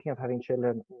thinking of having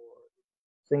children, or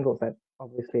singles that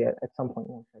obviously at some point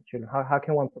won't have children? How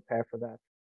can one prepare for that?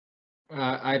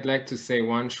 I'd like to say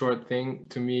one short thing.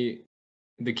 To me,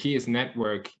 the key is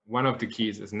network. One of the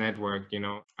keys is network.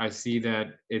 I see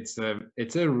that it's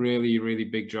a really, really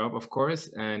big job, of course,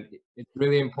 and it's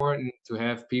really important to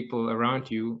have people around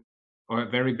you, or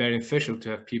very beneficial to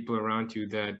have people around you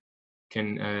that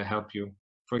can help you.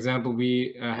 For example,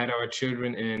 we had our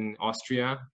children in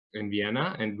Austria, in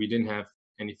Vienna, and we didn't have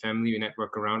any family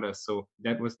network around us. So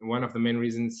that was one of the main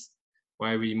reasons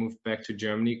why we moved back to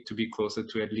Germany, to be closer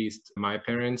to at least my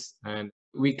parents. And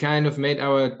we kind of made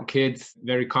our kids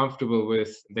very comfortable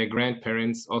with their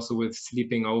grandparents, also with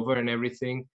sleeping over and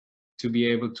everything, to be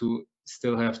able to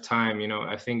still have time.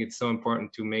 I think it's so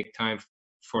important to make time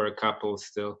for a couple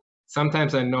still.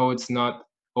 Sometimes I know it's not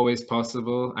always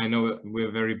possible. I know we're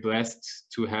very blessed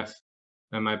to have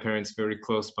my parents very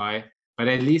close by, but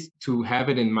at least to have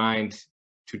it in mind,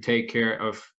 to take care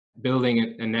of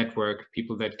building a network,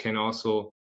 people that can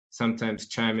also sometimes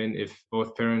chime in if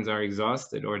both parents are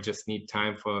exhausted or just need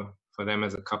time for them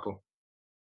as a couple.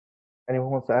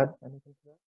 Anyone wants to add anything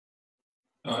to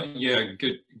that? Yeah,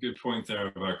 good point there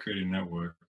about creating a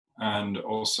network. And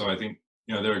also, I think,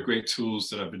 there are great tools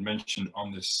that have been mentioned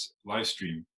on this live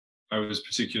stream. I was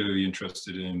particularly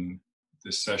interested in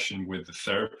this session with the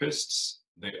therapists.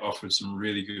 They offered some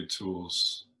really good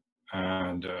tools.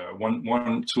 And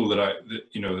one tool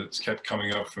that's kept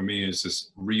coming up for me is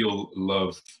this real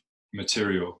love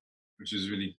material, which is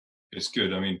it's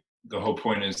good. I mean, the whole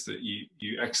point is that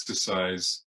you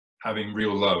exercise having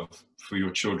real love for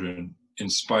your children in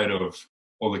spite of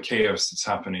all the chaos that's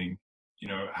happening,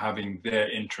 having their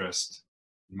interest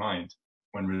in mind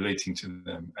when relating to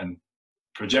them, and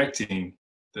projecting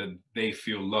that they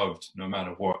feel loved no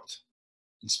matter what,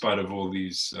 in spite of all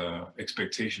these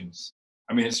expectations.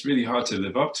 I mean, it's really hard to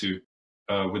live up to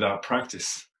without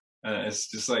practice. It's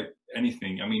just like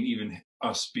anything. I mean, even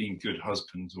us being good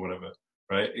husbands or whatever,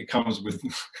 right? It comes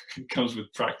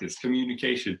with practice.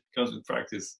 Communication comes with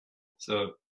practice.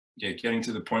 So yeah, getting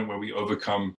to the point where we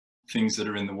overcome things that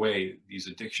are in the way, these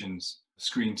addictions,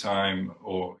 screen time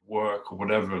or work or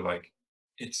whatever, like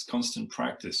it's constant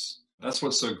practice. That's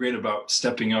what's so great about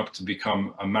stepping up to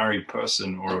become a married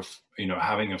person, or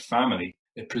having a family.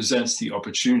 It presents the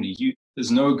opportunity. There's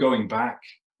no going back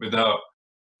without,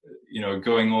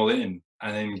 going all in.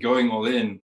 And then going all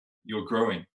in, you're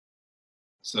growing.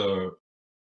 So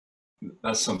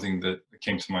that's something that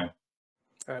came to mind.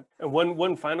 All right. And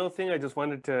one final thing I just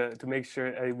wanted to make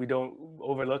sure we don't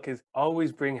overlook is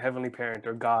always bring Heavenly Parent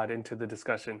or God into the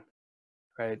discussion,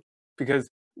 right? Because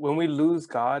when we lose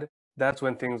God, that's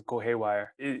when things go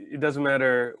haywire. It doesn't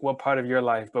matter what part of your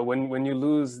life, but when you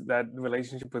lose that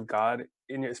relationship with God,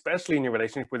 especially in your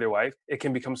relationship with your wife, it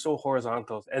can become so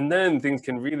horizontal. And then things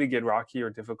can really get rocky or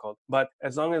difficult. But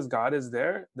as long as God is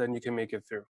there, then you can make it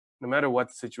through, no matter what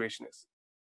the situation is.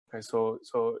 Right? So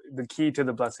the key to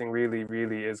the blessing really,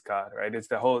 really is God, right? It's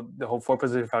the whole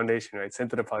four-position foundation, right?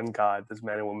 Centered upon God, this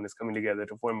man and woman is coming together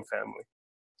to form a family.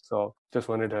 So just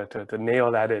wanted to nail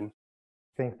that in.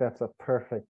 I think that's a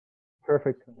perfect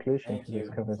conclusion Thank to you. this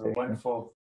conversation.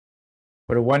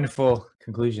 What a wonderful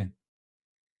conclusion.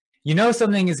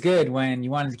 Something is good when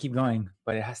you want it to keep going,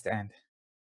 but it has to end.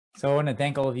 So I want to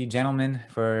thank all of you gentlemen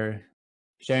for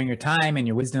sharing your time and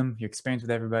your wisdom, your experience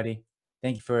with everybody.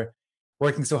 Thank you for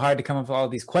working so hard to come up with all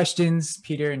these questions,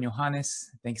 Peter and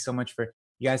Johannes. Thank you so much for,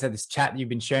 you guys had this chat that you've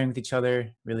been sharing with each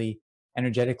other really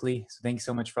energetically. So thank you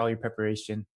so much for all your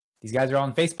preparation. These guys are all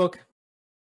on Facebook.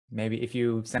 Maybe if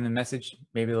you send them a message,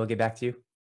 maybe they'll get back to you.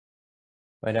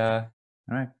 But all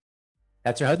right.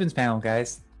 That's your husband's panel,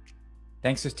 guys.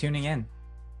 Thanks for tuning in.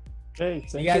 Hey,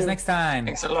 See you guys next time.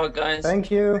 Thanks a lot, guys.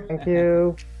 Thank you. Thank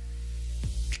you.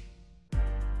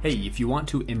 Hey, if you want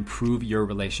to improve your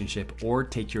relationship or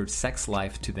take your sex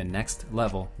life to the next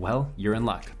level, well, you're in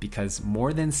luck, because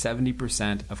more than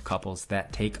 70% of couples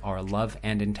that take our Love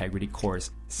and Integrity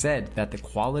course said that the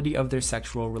quality of their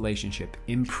sexual relationship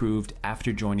improved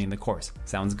after joining the course.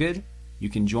 Sounds good? You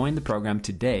can join the program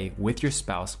today with your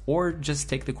spouse or just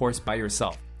take the course by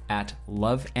yourself at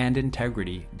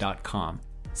loveandintegrity.com.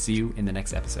 See you in the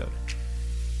next episode.